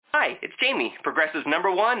Hi, it's Jamie, Progressive's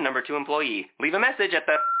 #1, #2 employee. Leave a message at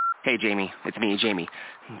the... Hey, Jamie. It's me, Jamie.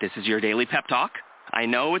 This is your daily pep talk. I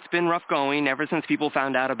know it's been rough going ever since people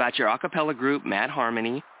found out about your a cappella group, Mad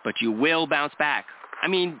Harmony, but you will bounce back. I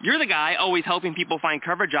mean, you're the guy always helping people find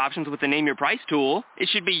coverage options with the Name Your Price tool. It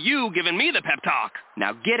should be you giving me the pep talk.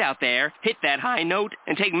 Now get out there, hit that high note,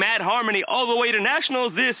 and take Mad Harmony all the way to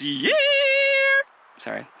nationals this year!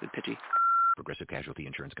 Sorry, it's pitchy. Progressive Casualty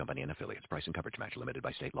Insurance Company and Affiliates. Price and coverage match limited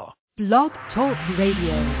by state law. Blog Talk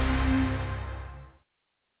Radio.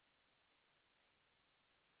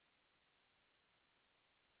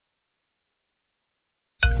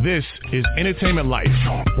 This is Entertainment Life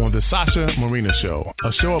on the Sasha Marina Show,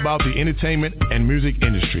 a show about the entertainment and music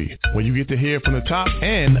industry, where you get to hear from the top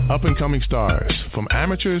and up-and-coming stars, from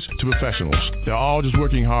amateurs to professionals. They're all just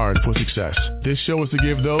working hard for success. This show is to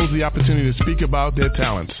give those the opportunity to speak about their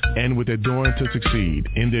talents and what they're doing to succeed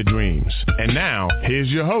in their dreams. And now, here's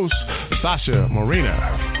your host, Sasha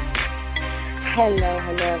Marina. Hello,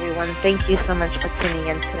 everyone. Thank you so much for tuning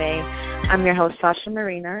in today. I'm your host, Sasha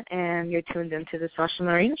Marina, and you're tuned into the Sasha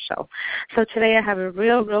Marina Show. So today I have a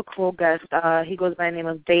real cool guest. He goes by the name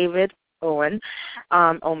of David Oman,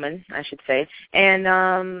 I should say.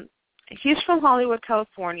 And he's from Hollywood,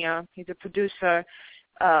 California. He's a producer,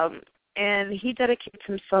 and he dedicates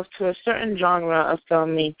himself to a certain genre of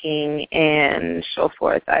filmmaking and so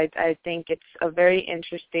forth. I think it's a very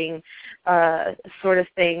interesting sort of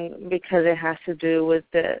thing because it has to do with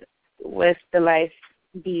the life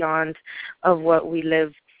beyond of what we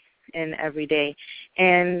live in every day.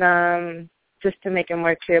 And just to make it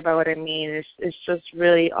more clear about what I mean, it's just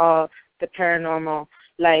really all the paranormal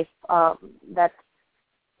life that's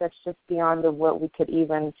just beyond of what we could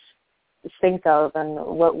even think of and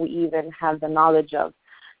what we even have the knowledge of.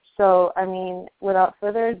 So, I mean, without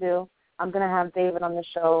further ado, I'm going to have David on the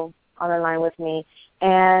show, on the line with me.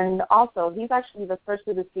 And also, he's actually the first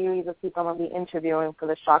of the series of people I'm going to be interviewing for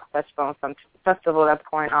the Shock Festival that's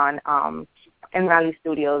going on in Raleigh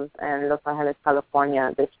Studios in Los Angeles,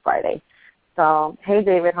 California this Friday. So, hey,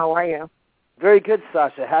 David, how are you? Very good,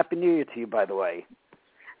 Sasha. Happy New Year to you, by the way.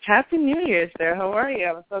 Happy New Year, sir. How are you?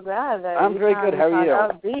 I'm so glad that I'm very good. How are you?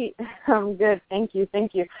 Upbeat. I'm good. Thank you.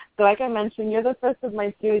 So like I mentioned, you're the first of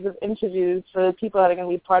my series of interviews for the people that are going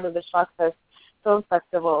to be part of the Shock Fest Film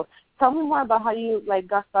Festival. Tell me more about how you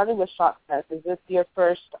got started with Shock Fest. Is this your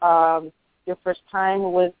first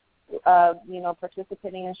time with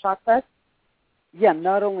participating in Shock Fest? Yeah,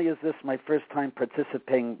 not only is this my first time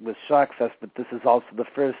participating with Shock Fest, but this is also the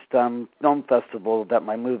first film festival that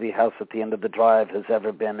my movie House at the End of the Drive has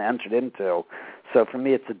ever been entered into. So for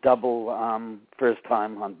me, it's a double first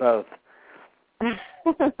time on both.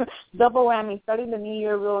 Double whammy, starting the new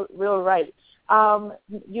year real right.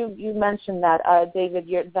 You mentioned that, David,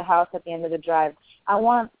 you're the House at the End of the Drive. I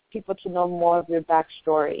want people to know more of your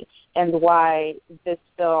backstory and why this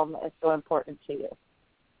film is so important to you.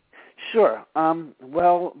 Sure.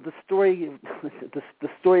 Well, the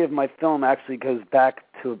story of my film actually goes back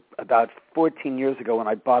to about 14 years ago when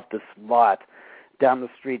I bought this lot down the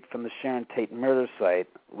street from the Sharon Tate murder site,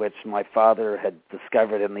 which my father had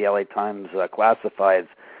discovered in the LA Times classifieds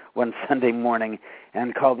one Sunday morning,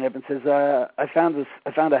 and called me up and says, I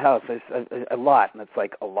found a house, a lot. And it's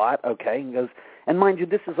like, a lot? Okay. He goes, and mind you,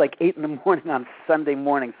 this is like 8 in the morning on Sunday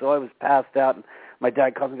morning, so I was passed out, and my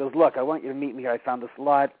dad calls me and goes, look, I want you to meet me here. I found this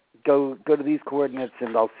lot. Go to these coordinates,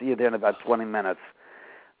 and I'll see you there in about 20 minutes.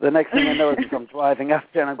 The next thing I know is I'm driving up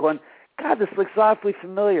there, and I'm going, God, this looks awfully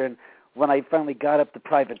familiar. And when I finally got up the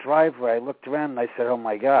private driveway, I looked around, and I said, oh,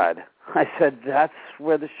 my God. I said, that's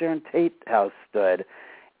where the Sharon Tate house stood.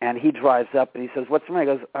 And he drives up, and he says, what's the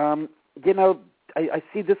matter? He goes, I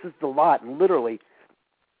see this is the lot, and literally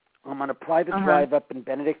I'm on a private drive up in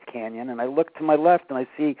Benedict Canyon, and I look to my left, and I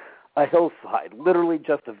see a hillside, literally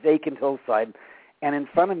just a vacant hillside. And in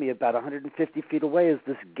front of me, about 150 feet away, is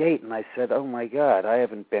this gate. And I said, oh, my God, I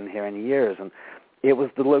haven't been here in years. And it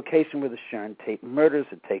was the location where the Sharon Tate murders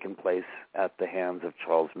had taken place at the hands of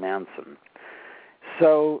Charles Manson.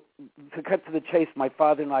 So to cut to the chase, my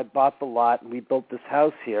father and I bought the lot, and we built this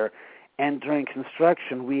house here. And during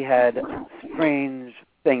construction, we had strange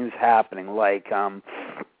things happening, like some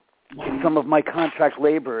of my contract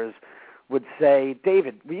laborers would say,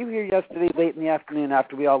 David, were you here yesterday late in the afternoon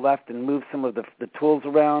after we all left and moved some of the tools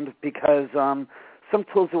around? Because some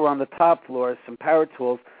tools that were on the top floor, some power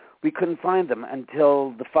tools, we couldn't find them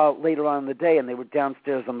until later on in the day, and they were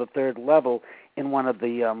downstairs on the third level in one of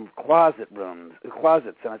the closets. And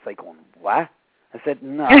I was like, what? I said,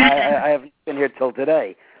 no, I haven't been here till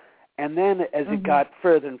today. And then as it got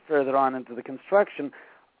further and further on into the construction,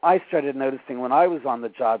 I started noticing when I was on the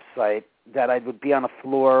job site that I would be on a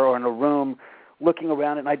floor or in a room looking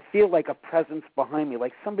around, and I'd feel like a presence behind me,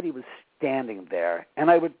 like somebody was standing there. And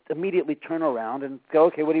I would immediately turn around and go,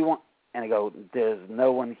 okay, what do you want? And I go, there's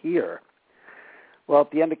no one here. Well,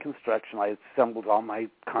 at the end of construction, I assembled all my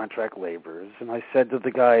contract laborers, and I said to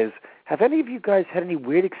the guys, have any of you guys had any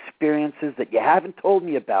weird experiences that you haven't told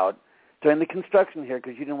me about during the construction here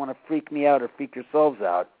because you didn't want to freak me out or freak yourselves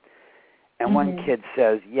out? And one kid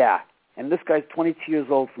says, yeah. And this guy's 22 years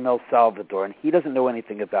old from El Salvador, and he doesn't know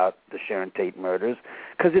anything about the Sharon Tate murders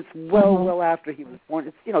because it's well after he was born.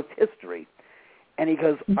 It's, it's history. And he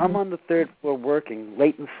goes, I'm on the third floor working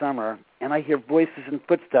late in summer, and I hear voices and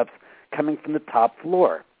footsteps coming from the top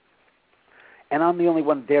floor. And I'm the only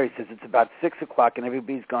one there. He says, it's about 6 o'clock, and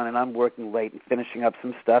everybody's gone, and I'm working late and finishing up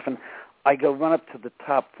some stuff. And I go run up to the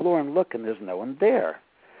top floor and look, and there's no one there.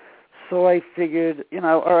 So I figured,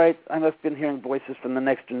 all right, I must have been hearing voices from the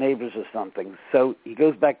next door neighbors or something. So he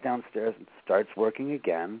goes back downstairs and starts working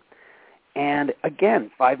again. And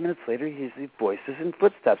again, 5 minutes later, he hears voices and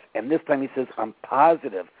footsteps. And this time he says, I'm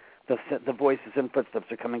positive the voices and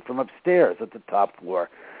footsteps are coming from upstairs at the top floor.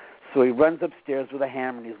 So he runs upstairs with a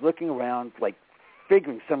hammer, and he's looking around, like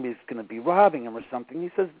figuring somebody's going to be robbing him or something. He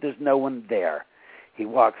says, there's no one there. He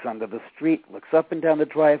walks onto the street, looks up and down the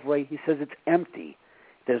driveway. He says, it's empty.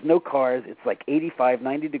 There's no cars. It's like 85,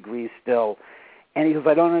 90 degrees still. And he goes,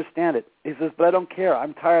 I don't understand it. He says, but I don't care.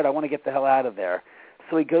 I'm tired. I want to get the hell out of there.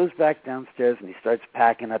 So he goes back downstairs, and he starts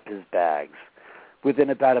packing up his bags.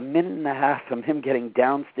 Within about a minute and a half from him getting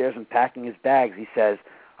downstairs and packing his bags, he says,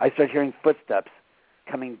 I start hearing footsteps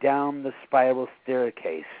coming down the spiral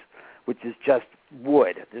staircase, which is just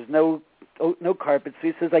wood. There's no carpet. So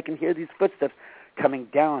he says, I can hear these footsteps coming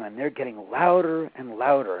down, and they're getting louder and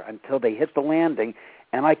louder until they hit the landing,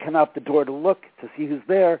 and I come out the door to look to see who's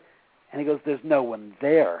there, and he goes, there's no one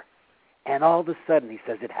there. And all of a sudden, he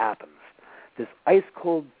says, it happens. This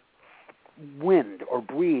ice-cold wind or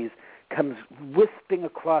breeze comes wisping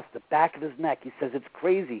across the back of his neck. He says, it's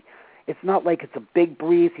crazy. It's not like it's a big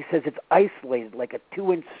breeze. He says it's isolated, like a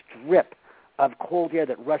 2-inch strip of cold air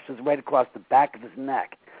that rushes right across the back of his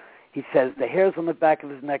neck. He says the hairs on the back of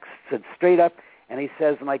his neck sit straight up, and he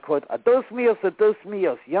says, and I quote, "Adios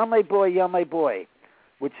míos, ya my boy,"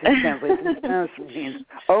 which in translation in Spanish means,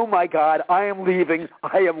 oh my God, I am leaving.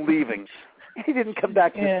 He didn't come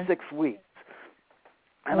back for 6 weeks.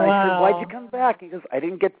 And I said, why'd you come back? He goes, I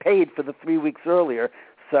didn't get paid for the 3 weeks earlier,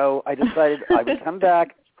 so I decided I would come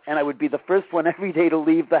back, and I would be the first one every day to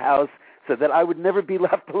leave the house so that I would never be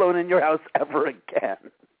left alone in your house ever again.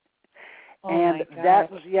 And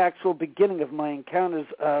that was the actual beginning of my encounters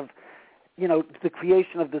of, the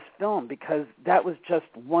creation of this film, because that was just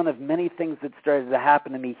one of many things that started to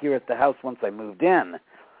happen to me here at the house once I moved in.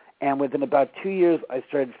 And within about 2 years, I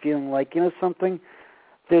started feeling like, something,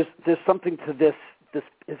 there's something to this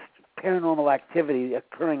paranormal activity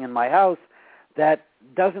occurring in my house that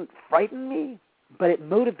doesn't frighten me, but it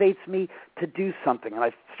motivates me to do something. And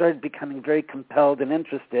I started becoming very compelled and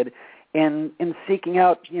interested in seeking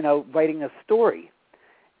out, writing a story.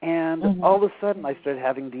 And all of a sudden I started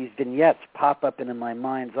having these vignettes pop up into my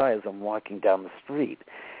mind's eye as I'm walking down the street.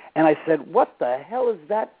 And I said, what the hell is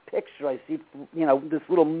that picture I see, this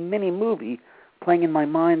little mini movie playing in my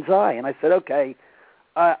mind's eye? And I said, okay,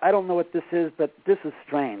 I don't know what this is, but this is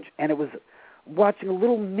strange. And it was watching a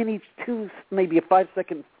little mini maybe a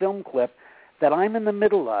 5-second film clip that I'm in the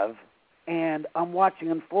middle of, and I'm watching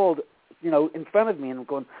unfold, in front of me, and I'm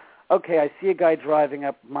going, okay, I see a guy driving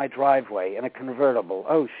up my driveway in a convertible.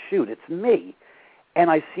 Oh, shoot, it's me. And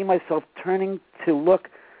I see myself turning to look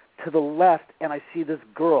to the left, and I see this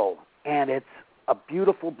girl, and it's a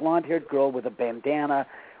beautiful blonde-haired girl with a bandana,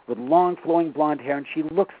 with long flowing blonde hair, and she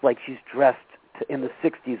looks like she's dressed in the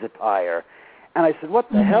 60s attire. And I said, what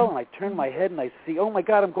the hell? And I turn my head, and I see, oh, my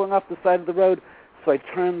God, I'm going off the side of the road. So I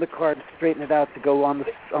turn the car to straighten it out to go on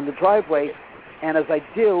the driveway. And as I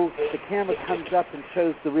do, the camera comes up and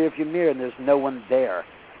shows the rearview mirror, and there's no one there.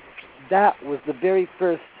 That was the very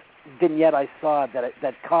first vignette I saw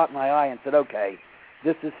that caught my eye and said, okay,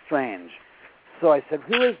 this is strange. So I said,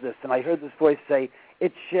 who is this? And I heard this voice say,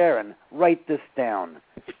 it's Sharon. Write this down.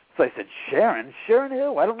 So I said, Sharon? Sharon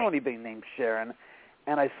who? I don't know anybody named Sharon.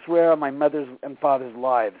 And I swear on my mother's and father's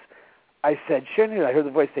lives, I said, Sharon who? I heard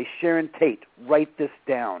the voice say, Sharon Tate. Write this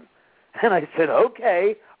down. And I said,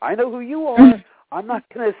 okay, I know who you are. I'm not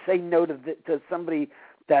going to say no to somebody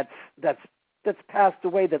that's passed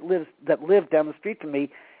away that lived down the street from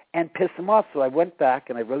me and piss them off. So I went back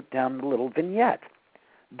and I wrote down the little vignette.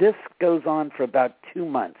 This goes on for about 2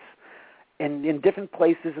 months, in different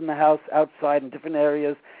places in the house, outside, in different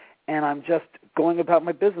areas, and I'm just going about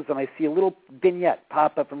my business, and I see a little vignette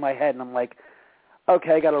pop up in my head, and I'm like,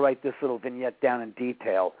 okay, I got to write this little vignette down in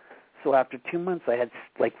detail. So after 2 months, I had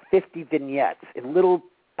like 50 vignettes in little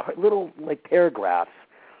like paragraphs.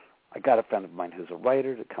 I got a friend of mine who's a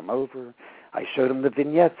writer to come over. I showed him the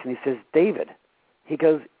vignettes, and he says, David, he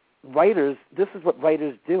goes, writers, this is what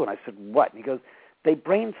writers do. And I said, what? And he goes, they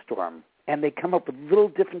brainstorm, and they come up with little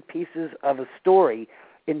different pieces of a story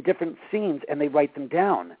in different scenes, and they write them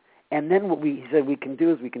down. And then what he said we can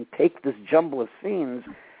do is we can take this jumble of scenes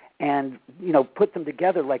and, put them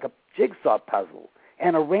together like a jigsaw puzzle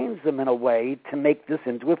and arrange them in a way to make this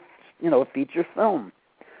into a feature film.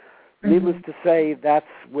 Mm-hmm. Needless to say, that's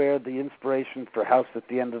where the inspiration for House at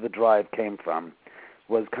the End of the Drive came from,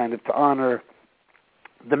 was kind of to honor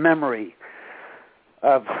the memory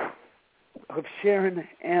of Sharon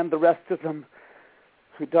and the rest of them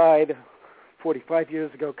who died 45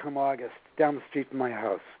 years ago come August, down the street from my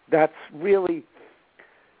house. That's really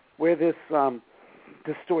where this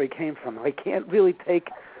story came from. I can't really take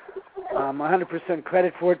 100%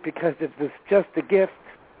 credit for it because it was just a gift.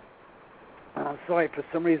 Sorry, for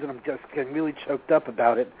some reason I'm just getting really choked up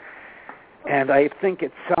about it. And I think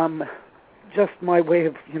it's just my way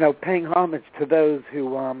of, paying homage to those who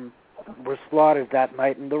were slaughtered that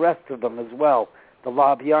night, and the rest of them as well. The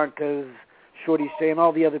LaBiancas, Shorty Shea, and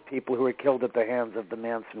all the other people who were killed at the hands of the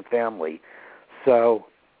Manson family. So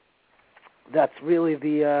that's really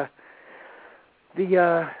the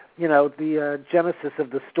genesis of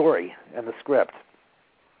the story and the script.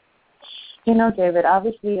 David,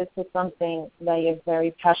 obviously this is something that you're very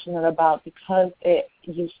passionate about because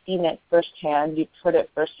you've seen it firsthand, you've heard it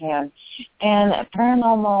firsthand. And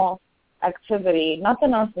paranormal activity, not the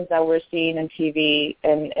nonsense that we're seeing on TV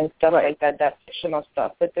and stuff like that fictional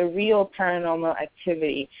stuff, but the real paranormal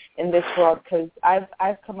activity in this world, because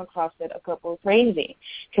I've come across it a couple crazy,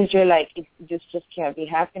 because you're like, this just can't be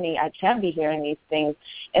happening, I can't be hearing these things.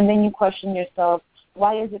 And then you question yourself,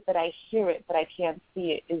 why is it that I hear it but I can't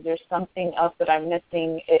see it? Is there something else that I'm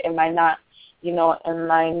missing? Am I not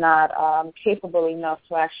capable enough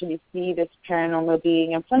to actually see this paranormal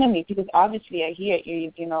being in front of me? Because obviously I hear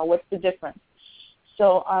it. What's the difference?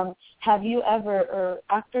 So have you ever, or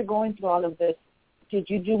after going through all of this, did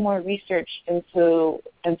you do more research into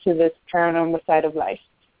this paranormal side of life?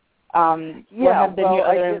 What have been your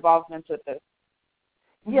other involvements with this?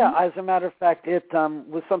 Yeah, as a matter of fact, it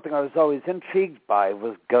was something I was always intrigued by,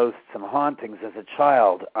 was ghosts and hauntings as a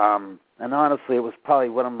child. And honestly, it was probably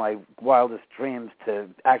one of my wildest dreams to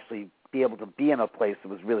actually be able to be in a place that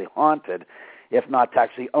was really haunted, if not to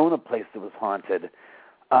actually own a place that was haunted.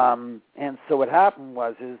 And so what happened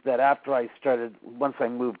is that after once I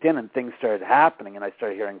moved in and things started happening and I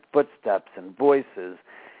started hearing footsteps and voices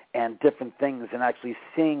and different things and actually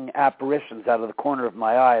seeing apparitions out of the corner of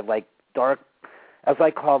my eye, like dark, as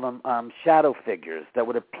I call them, shadow figures that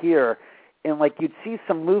would appear, and like you'd see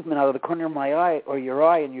some movement out of the corner of my eye or your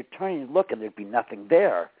eye, and you'd turn and look, and there'd be nothing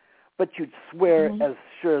there. But you'd swear as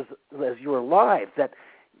sure as you were alive that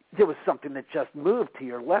there was something that just moved to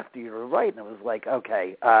your left or your right, and it was like,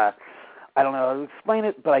 okay, I don't know how to explain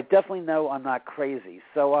it, but I definitely know I'm not crazy.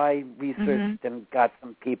 So I researched and got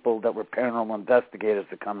some people that were paranormal investigators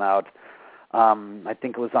to come out. I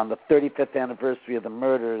think it was on the 35th anniversary of the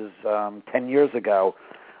murders 10 years ago.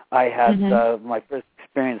 I had my first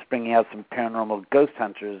experience bringing out some paranormal ghost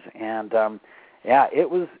hunters, and it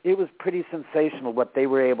was pretty sensational what they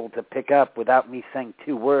were able to pick up without me saying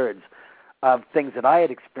two words of things that I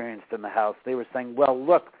had experienced in the house. They were saying, well,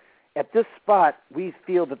 look, at this spot, we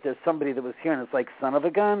feel that there's somebody that was here, and it's like, son of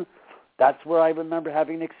a gun. That's where I remember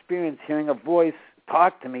having an experience, hearing a voice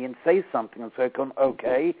talk to me and say something, and so I go,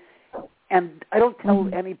 okay. And I don't tell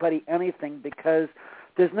anybody anything because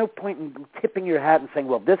there's no point in tipping your hat and saying,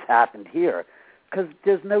 well, this happened here, because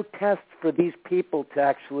there's no test for these people to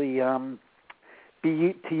actually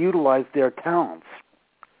to utilize their talents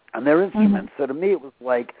and their instruments. So to me it was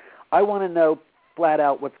like, I want to know flat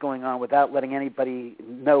out what's going on without letting anybody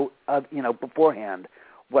know, beforehand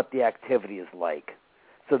what the activity is like.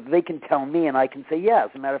 So they can tell me and I can say, yeah,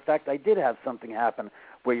 as a matter of fact, I did have something happen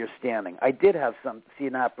where you're standing. I did see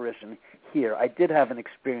an apparition here. I did have an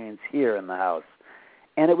experience here in the house.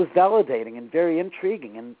 And it was validating and very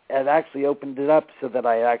intriguing, and it actually opened it up so that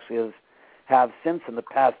I actually have since in the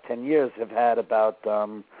past 10 years have had about,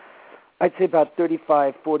 I'd say about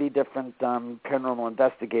 35, 40 different paranormal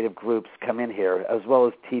investigative groups come in here, as well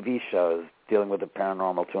as TV shows dealing with the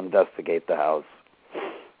paranormal to investigate the house.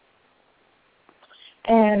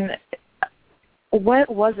 And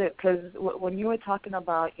what was it? Because when you were talking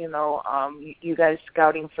about, you guys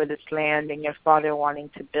scouting for this land and your father wanting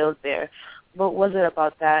to build there, what was it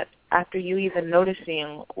about that, after you even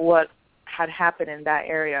noticing what had happened in that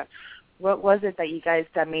area, what was it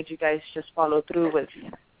that made you guys just follow through with,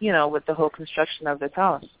 with the whole construction of this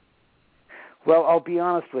house? Well, I'll be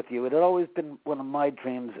honest with you. It had always been one of my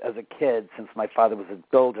dreams as a kid, since my father was a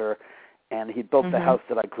builder, and he built the house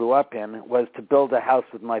that I grew up in, was to build a house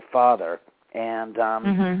with my father. And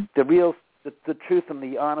the truth and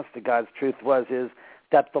the honest to God's truth is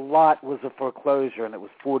that the lot was a foreclosure, and it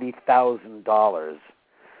was $40,000.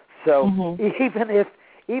 So even if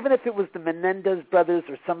it was the Menendez brothers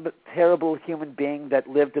or some terrible human being that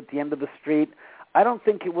lived at the end of the street, I don't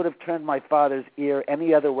think it would have turned my father's ear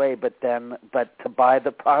any other way but to buy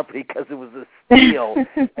the property, because it was a steal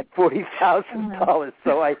at $40,000.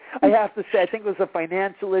 So I have to say, I think it was a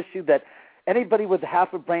financial issue that anybody with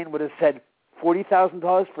half a brain would have said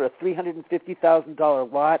 $40,000 for a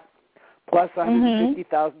 $350,000 lot plus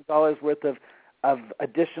 $150,000 worth of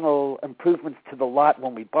additional improvements to the lot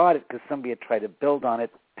when we bought it, because somebody had tried to build on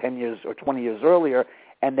it 10 years or 20 years earlier,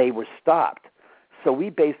 and they were stopped. So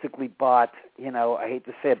we basically bought, I hate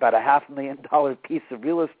to say, about a $500,000 piece of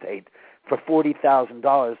real estate for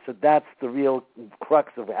 $40,000. So that's the real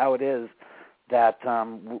crux of how it is that,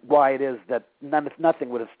 why it is that nothing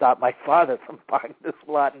would have stopped my father from buying this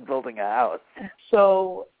lot and building a house.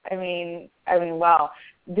 So, I mean, wow.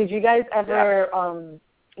 Did you guys ever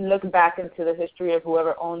look back into the history of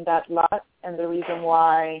whoever owned that lot and the reason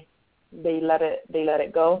why they let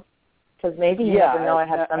it go? Because maybe you never know it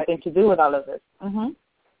had something to do with all of this.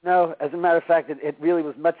 No, as a matter of fact, it really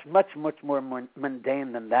was much more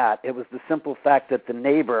mundane than that. It was the simple fact that the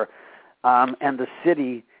neighbor and the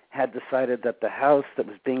city had decided that the house that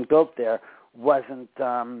was being built there wasn't,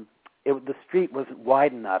 the street wasn't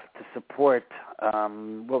wide enough to support,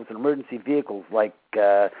 emergency vehicles like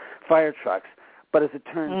fire trucks. But as it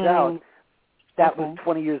turns out, that was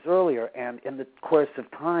 20 years earlier, and in the course of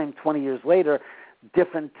time, 20 years later,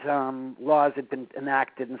 different laws had been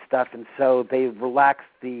enacted and stuff, and so they relaxed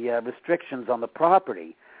the restrictions on the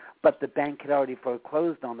property. But the bank had already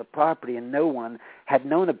foreclosed on the property, and no one had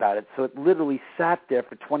known about it. So it literally sat there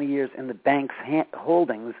for 20 years in the bank's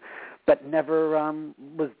holdings, but never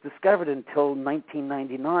was discovered until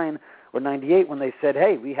 1999 or 98 when they said,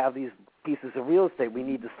 hey, we have these pieces of real estate. We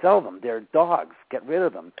need to sell them. They're dogs. Get rid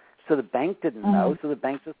of them. So the bank didn't know, so the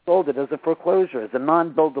bank just sold it as a foreclosure, as a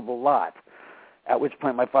non-buildable lot. At which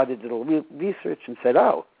point my father did a little research and said,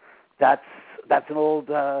 "Oh, that's an old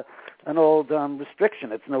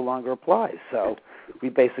restriction. It no longer applies." So we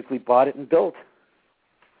basically bought it and built.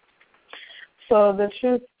 So the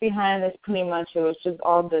truth behind this, pretty much, it was just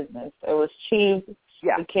all business. It was cheap.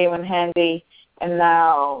 It came in handy, and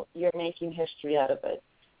now you're making history out of it.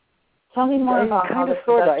 Tell me more about how the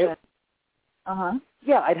production.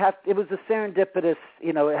 Yeah, it was a serendipitous,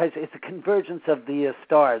 it's a convergence of the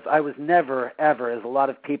stars. I was never, ever, as a lot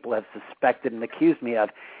of people have suspected and accused me of,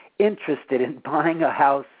 interested in buying a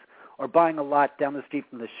house or buying a lot down the street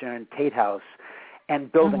from the Sharon Tate house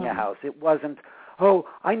and building a house. It wasn't, oh,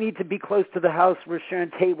 I need to be close to the house where Sharon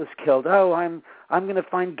Tate was killed. Oh, I'm going to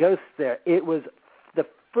find ghosts there. It was the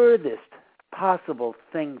furthest possible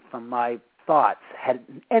thing from my thoughts had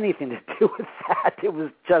anything to do with that. It was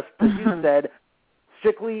just, as you said,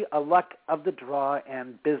 strictly a luck of the draw,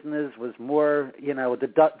 and business was more,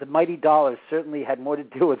 the mighty dollar certainly had more to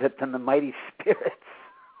do with it than the mighty spirits.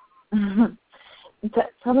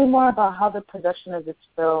 Tell me more about how the production of this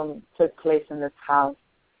film took place in this house.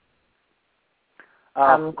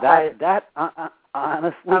 Honestly, I'm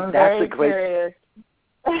that's very a great. Curious.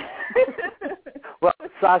 Well,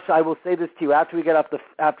 Sasha, I will say this to you after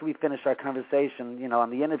we finish our conversation. On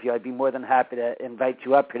the interview, I'd be more than happy to invite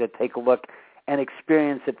you up here to take a look and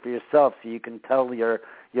experience it for yourself, so you can tell your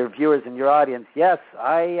viewers and your audience, yes,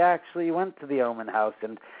 I actually went to the Oman house,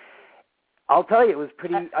 and I'll tell you, it was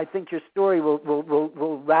pretty. I think your story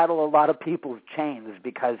will rattle a lot of people's chains,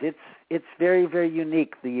 because it's very, very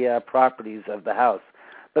unique, the properties of the house.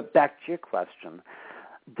 But back to your question.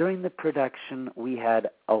 During the production, we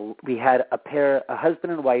had a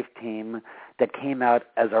husband and wife team that came out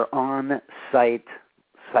as our on-site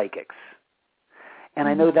psychics. And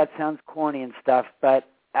I know that sounds corny and stuff, but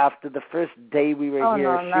after the first day we were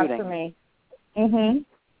shooting, not to me.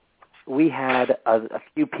 We had a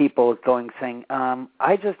few people saying,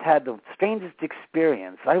 I just had the strangest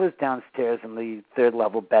experience. I was downstairs in the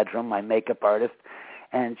third-level bedroom, my makeup artist,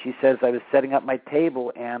 and she says I was setting up my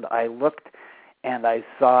table, and I looked, and I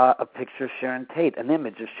saw a picture of Sharon Tate, an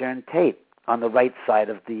image of Sharon Tate on the right side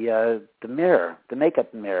of the mirror, the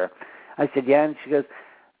makeup mirror. I said, yeah, and she goes,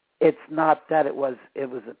 it's not that it was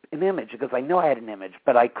an image, because I know I had an image,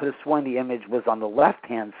 but I could have sworn the image was on the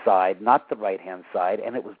left-hand side, not the right-hand side,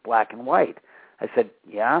 and it was black and white. I said,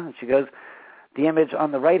 yeah? And she goes, the image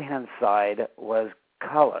on the right-hand side was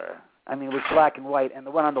color. I mean, it was black and white, and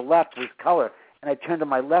the one on the left was color. And I turned to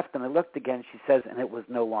my left, and I looked again, she says, and it was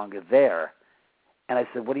no longer there. And I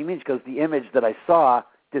said, what do you mean? She goes, the image that I saw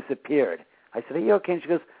disappeared. I said, are you okay? And she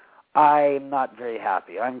goes, I'm not very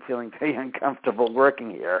happy. I'm feeling very uncomfortable working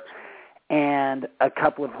here. And a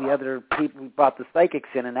couple of the other people, we brought the psychics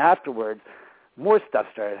in, and afterwards, more stuff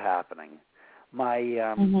started happening. My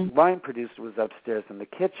line producer was upstairs in the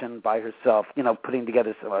kitchen by herself, putting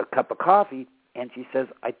together a cup of coffee, and she says,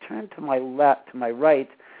 I turned to my right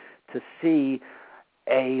to see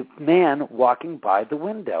a man walking by the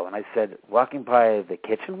window. And I said, walking by the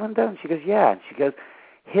kitchen window? And she goes, yeah. And she goes,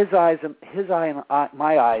 his eye and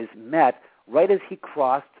my eyes met right as he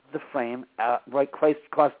crossed the frame,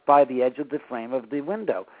 crossed by the edge of the frame of the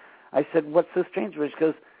window. I said, what's so strange? She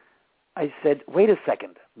goes, I said, wait a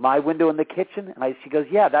second, my window in the kitchen? And she goes,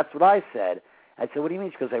 yeah, that's what I said. I said, what do you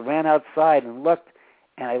mean? She goes, I ran outside and looked,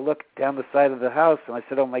 and I looked down the side of the house, and I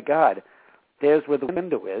said, oh, my God, there's where the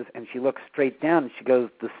window is. And she looks straight down, and she goes,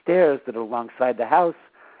 the stairs that are alongside the house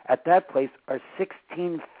at that place are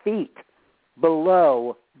 16 feet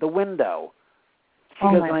below the window. She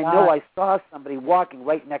goes, and I know I saw somebody walking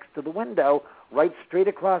right next to the window, right straight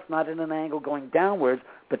across, not in an angle going downwards,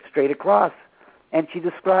 but straight across. And she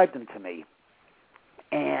described him to me.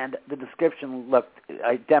 And the description looked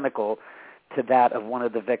identical to that of one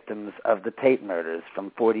of the victims of the Tate murders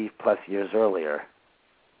from 40-plus years earlier.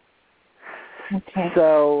 Okay.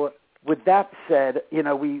 So with that said,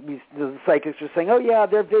 the psychics are saying, oh, yeah,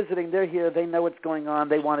 they're visiting, they're here, they know what's going on,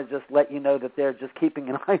 they want to just let you know that they're just keeping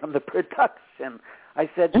an eye on the production. I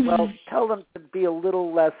said, well, tell them to be a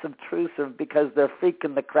little less obtrusive because they're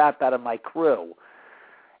freaking the crap out of my crew.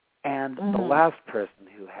 And the last person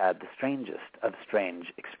who had the strangest of strange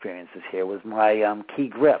experiences here was my key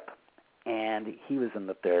grip. And he was in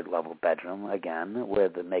the third-level bedroom, again, where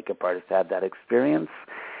the makeup artist had that experience.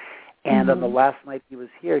 And on the last night he was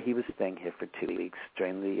here, he was staying here for 2 weeks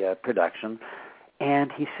during the production.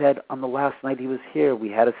 And he said on the last night he was here, we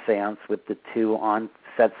had a seance with the two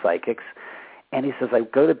on-set psychics. And he says, I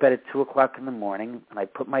go to bed at 2 o'clock in the morning, and I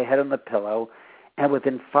put my head on the pillow, and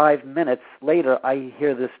within 5 minutes later, I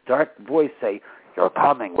hear this dark voice say, you're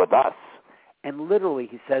coming with us. And literally,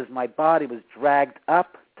 he says, my body was dragged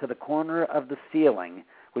up to the corner of the ceiling,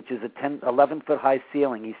 which is a 11-foot high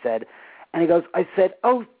ceiling, he said. And he goes, I said,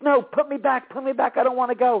 oh, no, put me back, I don't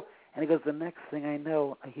want to go. And he goes, the next thing I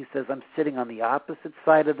know, he says, I'm sitting on the opposite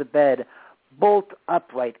side of the bed, bolt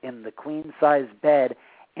upright in the queen-size bed,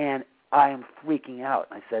 and I am freaking out.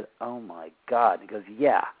 I said, oh, my God. He goes,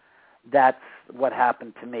 yeah, that's what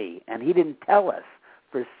happened to me. And he didn't tell us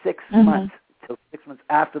for 6 months, till 6 months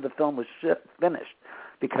after the film was finished,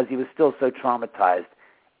 because he was still so traumatized.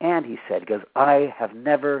 And he said, he goes, I have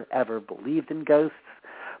never, ever believed in ghosts,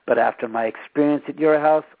 but after my experience at your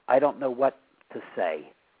house, I don't know what to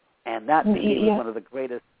say. And that to me was one of the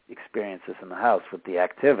greatest experiences in the house with the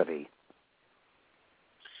activity.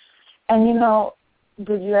 And,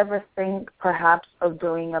 did you ever think perhaps of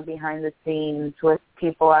doing a behind the scenes with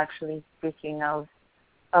people actually speaking of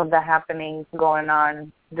the happenings going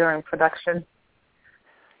on during production?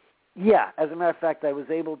 Yeah, as a matter of fact, I was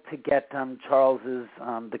able to get Charles's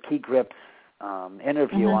the Key Grips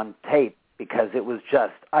interview on tape because it was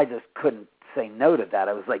I just couldn't say no to that.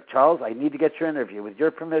 I was like, Charles, I need to get your interview. With your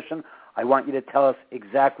permission, I want you to tell us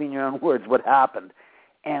exactly in your own words what happened.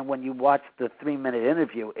 And when you watch the 3-minute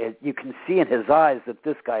interview, you can see in his eyes that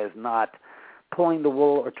this guy is not pulling the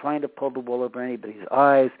wool or trying to pull the wool over anybody's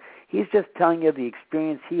eyes. He's just telling you the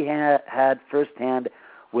experience he had firsthand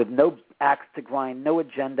with no axe to grind, no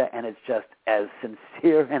agenda, and it's just as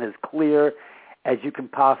sincere and as clear as you can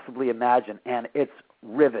possibly imagine. And it's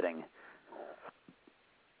riveting.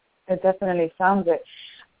 It definitely sounds it.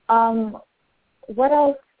 What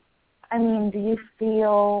else, do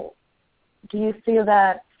you feel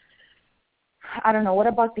that, I don't know, what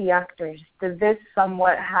about the actors? Did this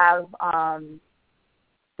somewhat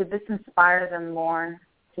did this inspire them more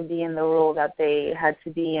to be in the role that they had to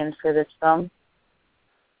be in for this film?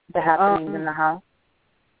 The happenings in the house?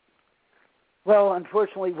 Well,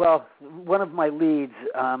 unfortunately, one of my leads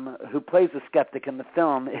who plays a skeptic in the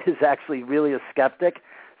film is actually really a skeptic.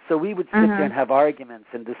 So we would sit there and have arguments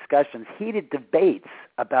and discussions, heated debates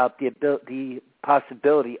about the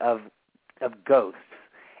possibility of ghosts.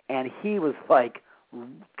 And he was like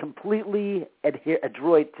completely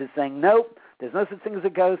adroit to saying, nope, there's no such thing as a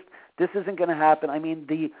ghost. This isn't going to happen.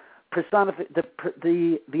 The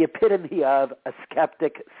the epitome of a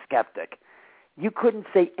skeptic. You couldn't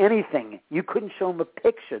say anything. You couldn't show him a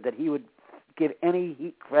picture that he would give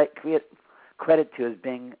any credit to as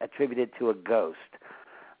being attributed to a ghost.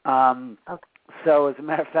 Okay. So, as a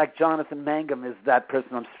matter of fact, Jonathan Mangum is that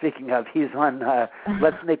person I'm speaking of. He's on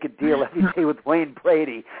Let's Make a Deal Every Day with Wayne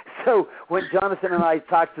Brady. So when Jonathan and I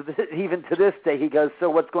talk even to this day, he goes, "So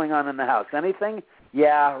what's going on in the house? Anything?"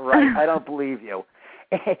 "Yeah, right. I don't believe you."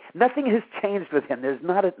 Nothing has changed with him. There's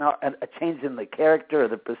not a change in the character or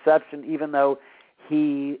the perception, even though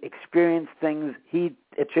he experienced things. He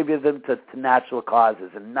attributed them to natural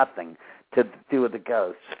causes and nothing to do with the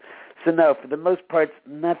ghosts. So no, for the most part,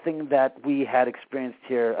 nothing that we had experienced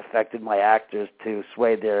here affected my actors to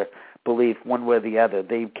sway their belief one way or the other.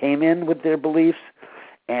 They came in with their beliefs,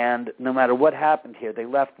 and no matter what happened here, they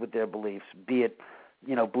left with their beliefs, be it,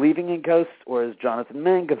 believing in ghosts, or as Jonathan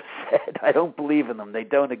Mangum said, "I don't believe in them. They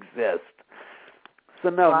don't exist." So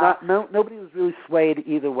no, Wow. nobody was really swayed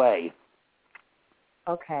either way.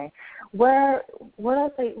 Okay. What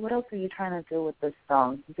else are you trying to do with this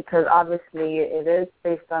film? Because obviously it is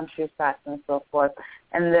based on true facts and so forth,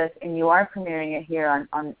 and you are premiering it here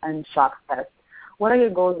on Shock Fest. What are your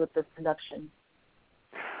goals with this production?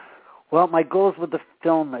 Well, my goals with the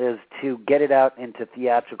film is to get it out into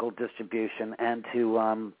theatrical distribution and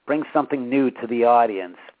to bring something new to the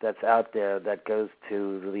audience that's out there that goes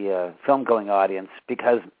to the film-going audience,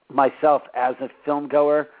 because myself, as a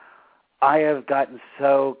film-goer, I have gotten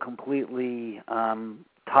so completely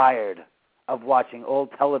tired of watching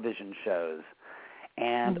old television shows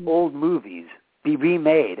and old movies be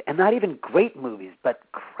remade, and not even great movies, but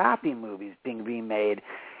crappy movies being remade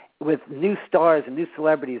with new stars and new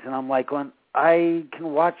celebrities. And I'm like, when I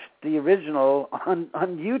can watch the original on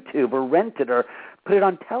YouTube or rent it or put it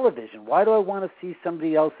on television, why do I want to see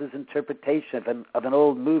somebody else's interpretation of an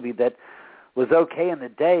old movie that was okay in the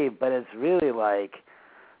day, but it's really like,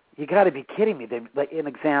 you got to be kidding me. Like, an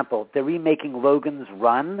example, they're remaking Logan's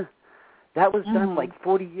Run. That was done like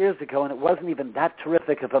 40 years ago, and it wasn't even that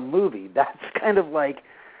terrific of a movie. That's kind of like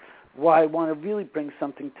why I want to really bring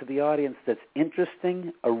something to the audience that's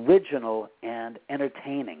interesting, original, and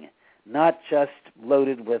entertaining, not just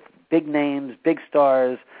loaded with big names, big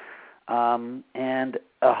stars, and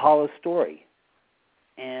a hollow story.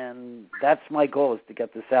 And that's my goal, is to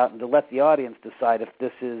get this out and to let the audience decide if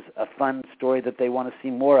this is a fun story that they want to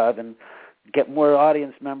see more of, and get more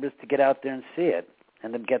audience members to get out there and see it,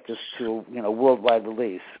 and then get this to a worldwide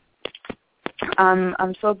release.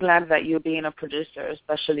 I'm so glad that you, being a producer,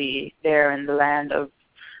 especially there in the land of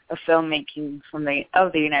filmmaking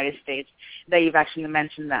of the United States, that you've actually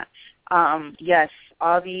mentioned that. Yes,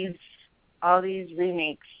 all these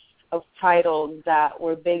remakes of titles that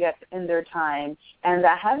were big in their time and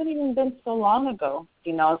that haven't even been so long ago.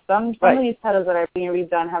 Some of these titles that are being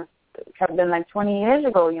redone have been like 20 years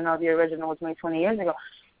ago. The original was made 20 years ago.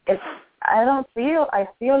 I feel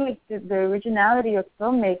like the originality of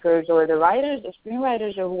filmmakers or the writers or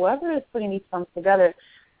screenwriters or whoever is putting these films together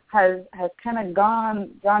has kind of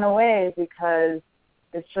gone away, because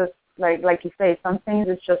it's just like you say, some things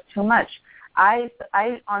it's just too much. I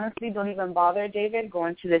honestly don't even bother, David,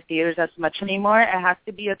 going to the theaters as much anymore. It has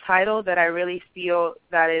to be a title that I really feel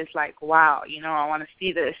that is like, wow, I want to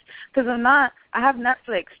see this. Because I have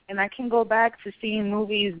Netflix, and I can go back to seeing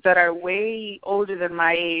movies that are way older than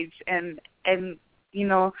my age and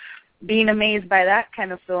being amazed by that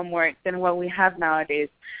kind of film work than what we have nowadays.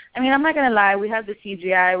 I mean, I'm not going to lie, we have the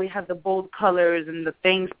CGI, we have the bold colors and the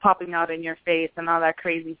things popping out in your face and all that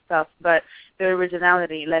crazy stuff, but the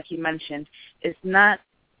originality, like you mentioned, is not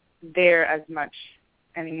there as much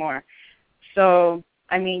anymore. So,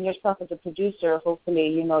 I mean, yourself as a producer, hopefully,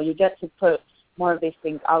 you get to put more of these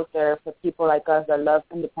things out there for people like us that love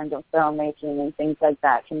independent filmmaking and things like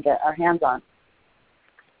that can get our hands on.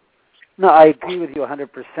 No, I agree with you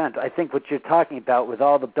 100%. I think what you're talking about with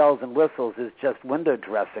all the bells and whistles is just window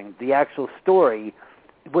dressing. The actual story,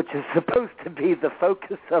 which is supposed to be the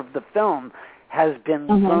focus of the film, has been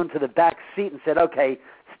thrown to the back seat and said, okay,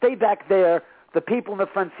 stay back there. The people in the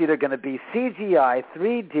front seat are going to be CGI,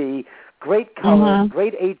 3D, great color,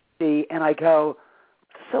 great HD. And I go,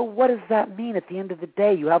 so what does that mean at the end of the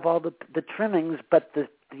day? You have all the trimmings, but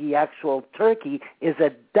the actual turkey is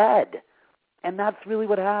a dud. And that's really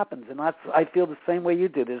what happens, and I feel the same way you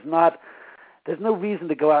do. There's no reason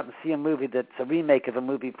to go out and see a movie that's a remake of a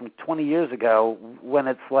movie from 20 years ago when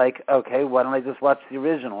it's like, okay, why don't I just watch the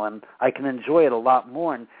original, and I can enjoy it a lot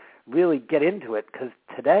more and really get into it, because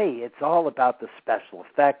today it's all about the special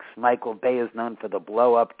effects. Michael Bay is known for the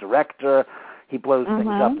blow-up director. He blows things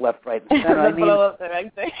up left, right, and center. I mean, blow-up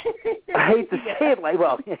director. I hate to say it, like,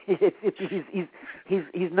 well,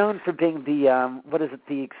 he's known for being the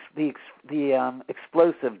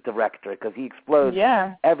explosive director, because he explodes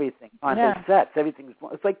everything on his sets.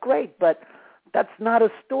 It's like great, but that's not a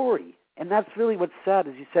story, and that's really what's sad.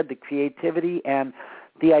 As you said, the creativity and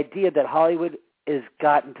the idea that Hollywood is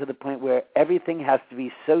gotten to the point where everything has to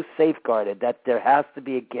be so safeguarded that there has to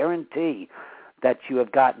be a guarantee that you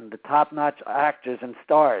have gotten the top-notch actors and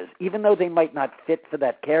stars. Even though they might not fit for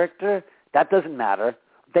that character, that doesn't matter.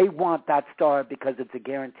 They want that star because it's a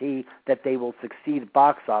guarantee that they will succeed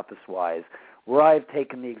box office-wise. Where I've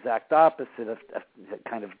taken the exact opposite of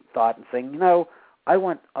kind of thought and saying, I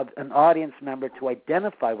want an audience member to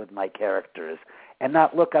identify with my characters and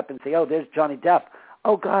not look up and say, oh, there's Johnny Depp.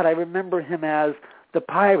 Oh, God, I remember him as the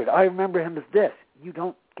pirate. I remember him as this. You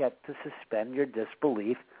don't get to suspend your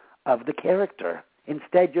disbelief of the character.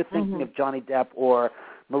 Instead, you're thinking of Johnny Depp or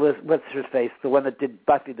Melissa, what's her face, the one that did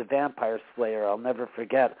Buffy the Vampire Slayer. I'll never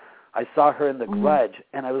forget. I saw her in The Grudge,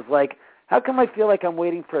 and I was like, how come I feel like I'm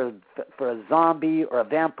waiting for a zombie or a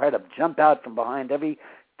vampire to jump out from behind every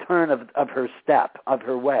turn of her step, of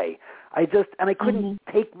her way? I couldn't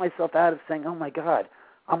take myself out of saying, oh, my God,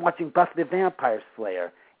 I'm watching Buffy the Vampire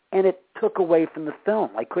Slayer. And it took away from the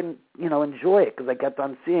film. I couldn't, enjoy it because I kept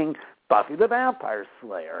on seeing Buffy the Vampire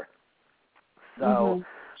Slayer. So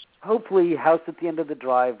hopefully House at the End of the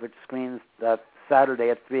Drive, which screens Saturday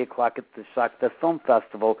at 3 o'clock at the Shock Fest Film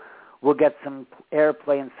Festival, will get some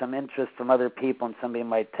airplay and some interest from other people, and somebody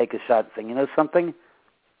might take a shot saying, you know something,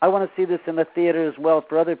 I want to see this in the theater as well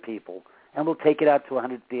for other people. And we'll take it out to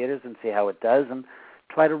 100 theaters and see how it does and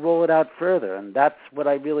try to roll it out further. And that's what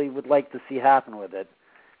I really would like to see happen with it.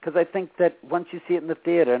 Because I think that once you see it in the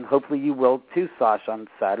theater, and hopefully you will too, Sasha, on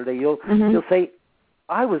Saturday, you'll say,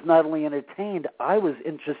 I was not only entertained, I was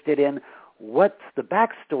interested in what's the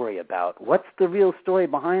backstory about? What's the real story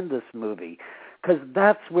behind this movie? Because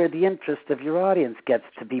that's where the interest of your audience gets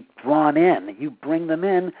to be drawn in. You bring them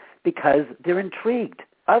in because they're intrigued.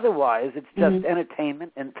 Otherwise, it's just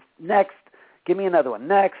entertainment, and next, give me another one.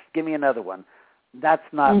 Next, give me another one. That's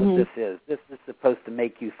not what this is. This is supposed to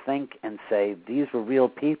make you think and say, these were real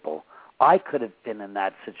people. I could have been in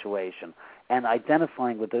that situation. And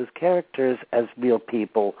identifying with those characters as real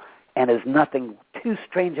people, and as nothing too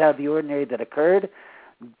strange out of the ordinary that occurred,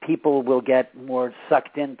 people will get more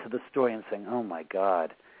sucked into the story and saying, oh, my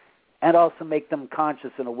God. And also make them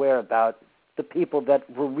conscious and aware about the people that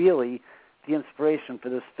were really the inspiration for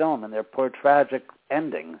this film and their poor tragic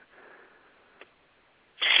endings.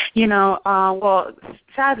 Well,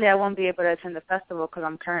 sadly, I won't be able to attend the festival because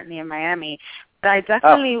I'm currently in Miami. But I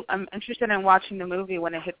definitely am interested in watching the movie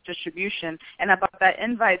when it hits distribution. And about that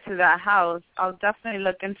invite to that house, I'll definitely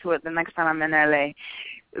look into it the next time I'm in LA.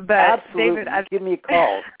 But absolutely. David, give me a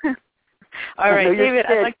call. All right, David,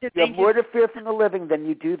 I'd like to thank you. You have more to fear from the living than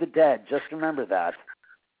you do the dead. Just remember that.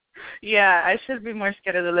 Yeah, I should be more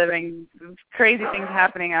scared of the living. Crazy things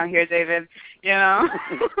happening out here, David.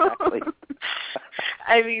 Exactly.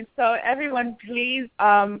 I mean, so everyone, please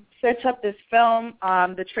search up this film.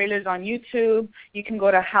 The trailer's on YouTube. You can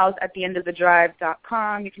go to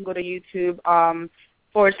houseattheendofthedrive.com. You can go to YouTube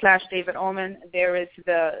 /David Oman. There is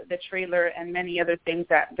the trailer and many other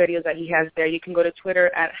videos that he has there. You can go to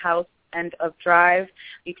Twitter at House End of Drive.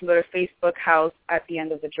 You can go to Facebook, House at the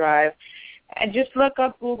End of the Drive. And just look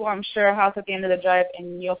up Google, I'm sure, House at the End of the Drive,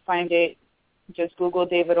 and you'll find it. Just Google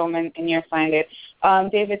David Oman, and you'll find it.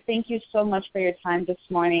 David, thank you so much for your time this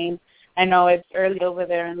morning. I know it's early over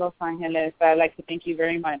there in Los Angeles, but I'd like to thank you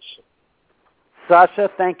very much. Sasha,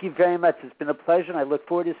 thank you very much. It's been a pleasure, and I look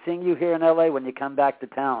forward to seeing you here in L.A. when you come back to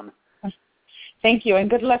town. Thank you, and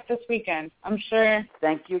good luck this weekend.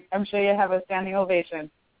 Thank you. I'm sure you have a standing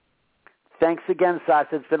ovation. Thanks again,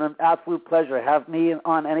 Sasha. It's been an absolute pleasure. Have me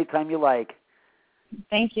on anytime you like.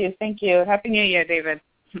 Thank you. Happy New Year, David.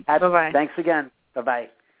 Bye-bye. Thanks again. Bye-bye.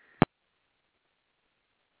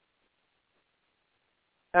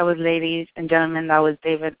 That was, ladies and gentlemen, that was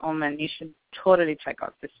David Oman. You should totally check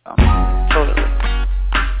out this film. Totally.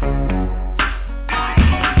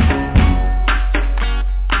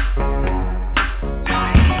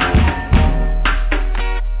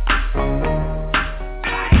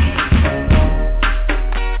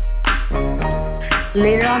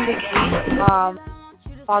 Later on the week,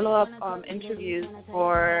 follow-up interviews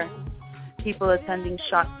for people attending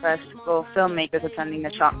Shock Fest, or filmmakers attending the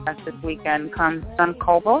Shock Fest this weekend. Sun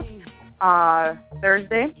Cobalt,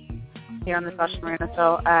 Thursday, here on the Sasha Marina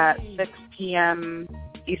Show at 6 p.m.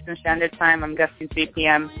 Eastern Standard Time. I'm guessing 3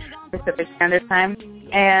 p.m. Pacific Standard Time.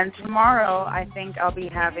 And tomorrow, I think I'll be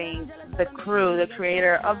having the crew, the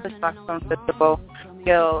creator of the Stockholm Festival,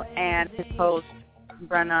 Gil, and his hosts,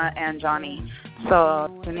 Brenna and Johnny.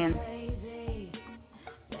 So tune in.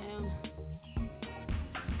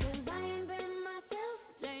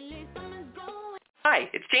 Hi,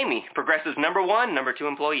 it's Jamie, Progressive's #1, #2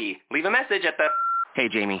 employee. Leave a message at the... Hey,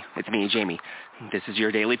 Jamie, it's me, Jamie. This is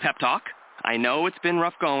your daily pep talk. I know it's been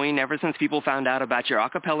rough going ever since people found out about your a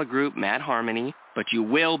cappella group, Mad Harmony, but you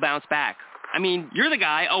will bounce back. I mean, you're the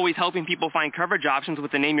guy always helping people find coverage options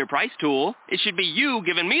with the Name Your Price tool. It should be you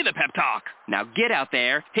giving me the pep talk. Now get out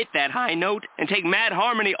there, hit that high note, and take Mad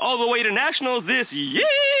Harmony all the way to nationals this year!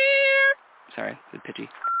 Sorry, it's pitchy.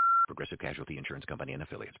 Progressive Casualty Insurance Company and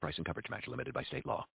affiliates. Price and coverage match limited by state law.